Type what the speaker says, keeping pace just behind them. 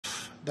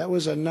That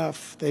was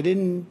enough. They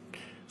didn't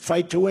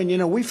fight to win. You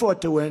know, we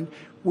fought to win.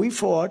 We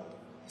fought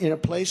in a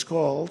place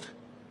called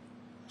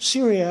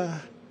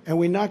Syria, and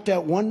we knocked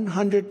out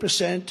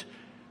 100%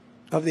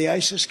 of the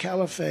ISIS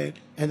caliphate.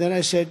 And then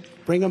I said,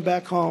 bring them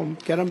back home,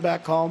 get them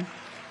back home.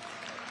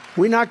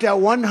 We knocked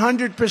out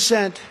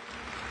 100%.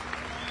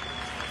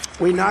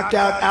 We knocked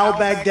out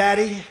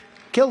al-Baghdadi,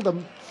 killed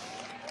him.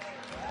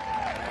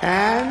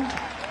 And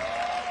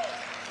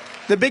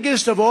the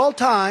biggest of all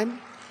time,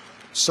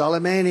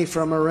 Soleimani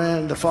from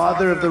Iran, the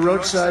father of the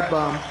roadside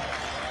bomb.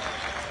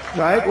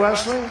 Right,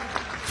 Wesley?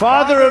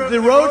 Father of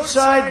the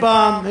roadside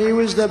bomb. He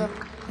was the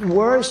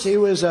worst. He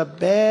was a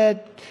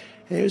bad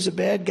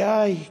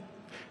guy.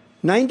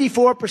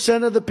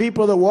 94% of the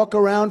people that walk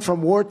around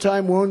from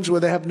wartime wounds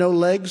where they have no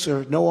legs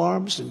or no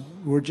arms and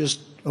were just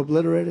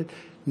obliterated,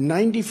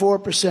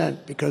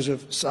 94% because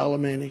of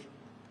Soleimani.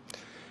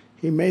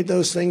 He made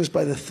those things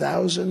by the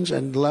thousands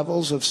and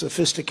levels of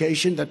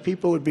sophistication that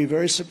people would be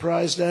very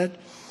surprised at,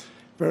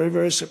 very,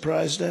 very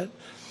surprised at.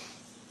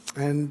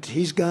 And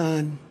he's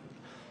gone.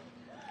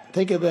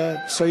 Think of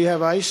that. So you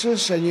have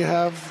ISIS, and you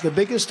have the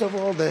biggest of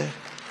all, the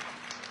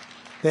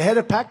head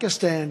of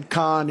Pakistan,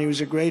 Khan. He was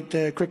a great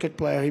cricket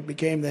player. He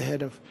became the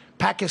head of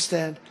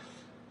Pakistan.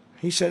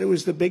 He said, it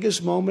was the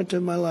biggest moment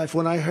in my life.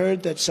 When I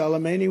heard that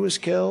Soleimani was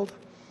killed,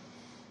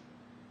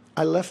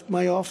 I left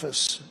my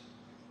office.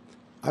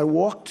 I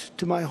walked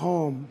to my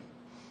home.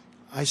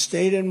 I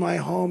stayed in my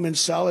home in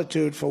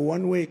solitude for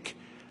 1 week.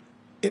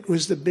 It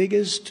was the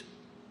biggest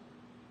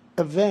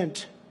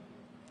event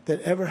that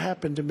ever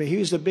happened to me. He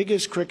was the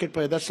biggest cricket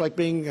player. That's like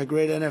being a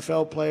great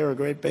NFL player, a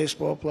great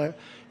baseball player.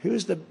 He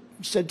was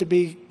said to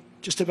be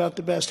just about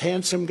the best,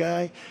 handsome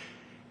guy.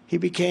 He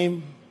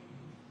became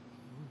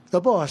the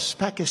boss,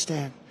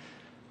 Pakistan.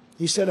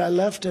 He said, I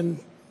left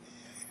and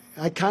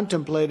I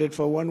contemplated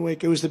for 1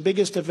 week. It was the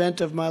biggest event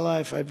of my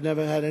life. I've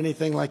never had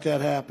anything like that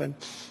happen.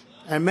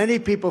 And many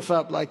people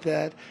felt like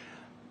that.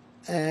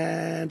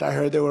 And I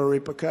heard there were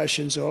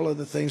repercussions, all of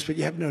the things, but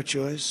you have no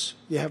choice.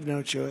 You have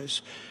no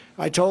choice.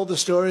 I told the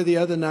story the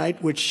other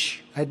night,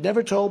 which I'd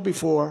never told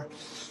before,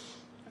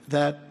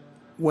 that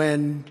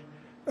when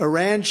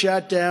Iran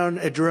shot down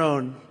a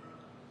drone,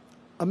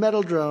 a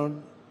metal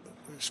drone,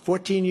 it was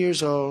 14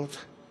 years old,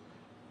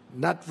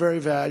 not very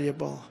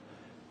valuable,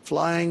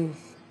 flying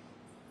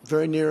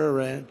very near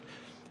Iran.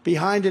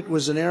 Behind it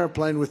was an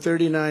airplane with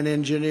 39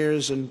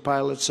 engineers and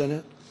pilots in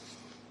it.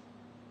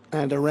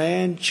 And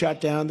Iran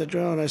shot down the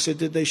drone. I said,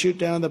 did they shoot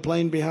down the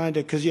plane behind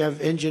it? Because you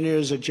have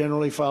engineers that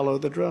generally follow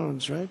the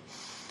drones, right?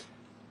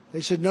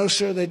 They said, no,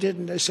 sir, they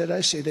didn't. I said,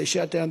 I see. They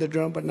shot down the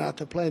drone, but not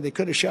the plane. They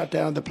could have shot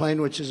down the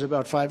plane, which is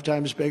about 5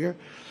 times bigger.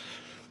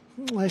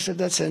 I said,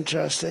 that's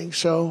interesting.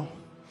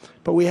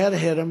 But we had to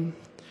hit them.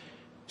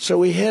 So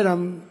we hit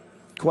them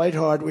quite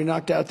hard. We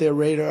knocked out their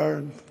radar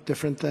and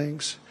different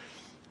things.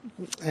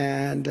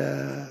 And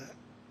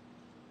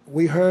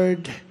we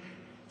heard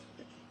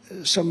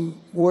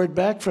some word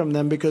back from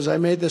them because I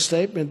made the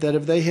statement that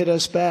if they hit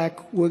us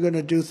back, we're going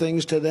to do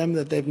things to them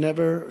that they've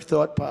never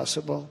thought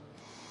possible.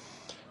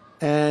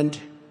 And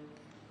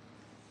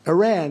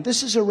Iran,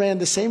 this is Iran,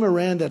 the same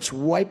Iran that's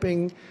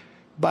wiping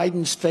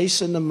Biden's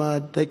face in the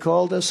mud. They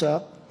called us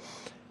up,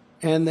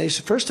 and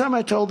first time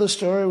I told this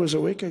story was a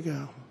week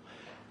ago.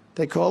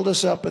 They called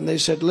us up and they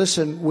said,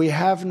 listen, we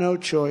have no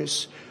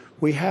choice.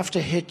 We have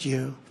to hit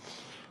you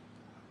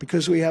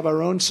because we have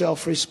our own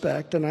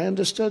self-respect. And I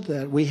understood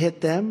that. We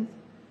hit them.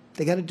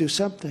 They got to do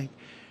something.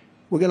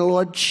 We're going to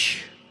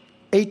launch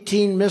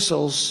 18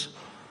 missiles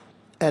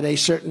at a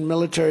certain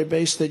military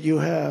base that you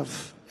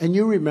have. And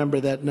you remember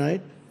that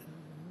night.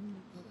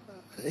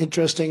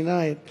 Interesting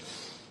night.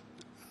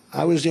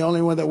 I was the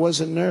only one that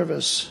wasn't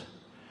nervous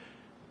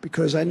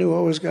because I knew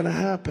what was going to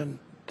happen.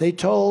 They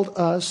told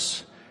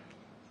us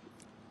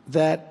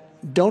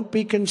that don't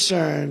be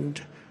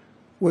concerned.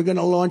 We're going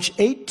to launch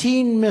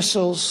 18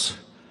 missiles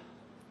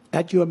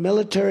at your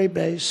military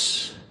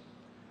base,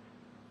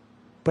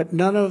 but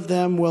none of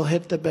them will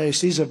hit the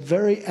base. These are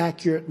very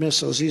accurate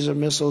missiles. These are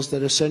missiles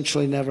that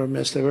essentially never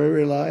miss. They're very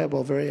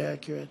reliable, very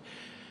accurate.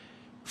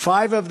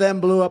 5 of them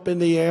blew up in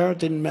the air,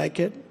 didn't make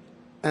it,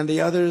 and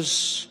the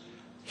others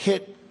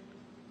hit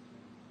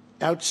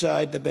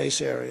outside the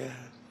base area.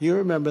 You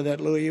remember that,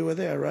 Louis, you were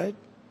there, right?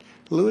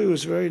 Louis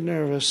was very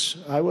nervous.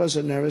 I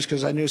wasn't nervous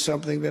because I knew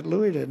something that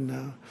Louis didn't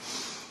know.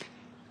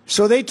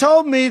 So they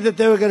told me that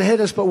they were going to hit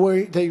us, but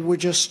they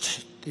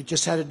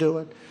just had to do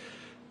it.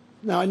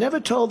 Now, I never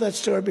told that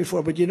story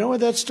before, but you know what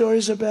that story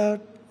is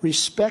about?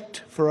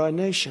 Respect for our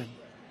nation.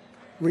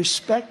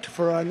 Respect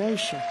for our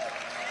nation.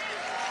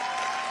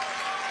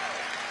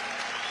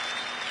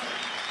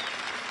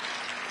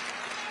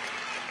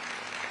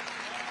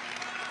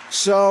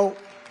 So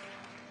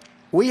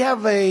we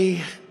have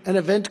an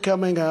event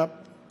coming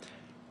up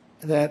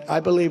that I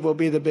believe will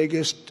be the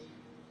biggest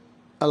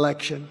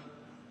election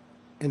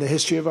in the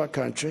history of our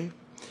country.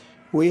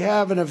 We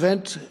have an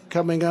event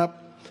coming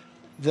up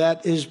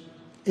that is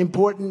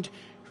important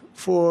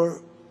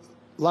for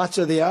lots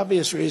of the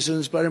obvious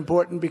reasons, but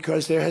important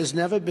because there has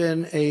never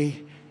been a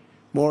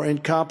more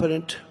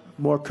incompetent,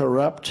 more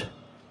corrupt,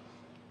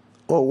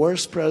 or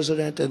worse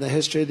president in the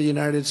history of the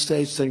United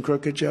States than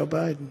crooked Joe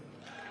Biden.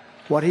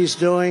 What he's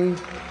doing,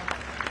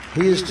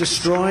 he is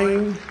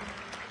destroying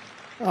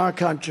our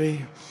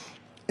country.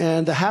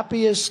 And the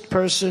happiest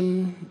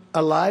person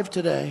alive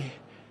today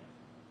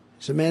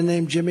is a man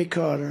named Jimmy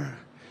Carter,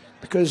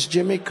 because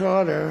Jimmy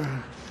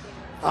Carter,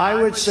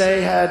 I would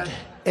say, had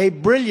a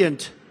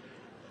brilliant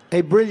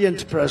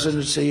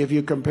presidency if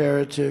you compare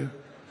it to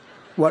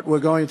what we're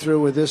going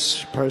through with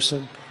this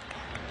person.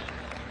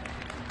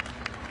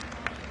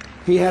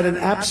 He had an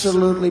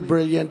absolutely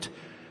brilliant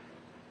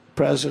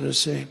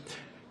presidency.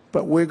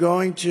 But we're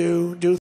going to do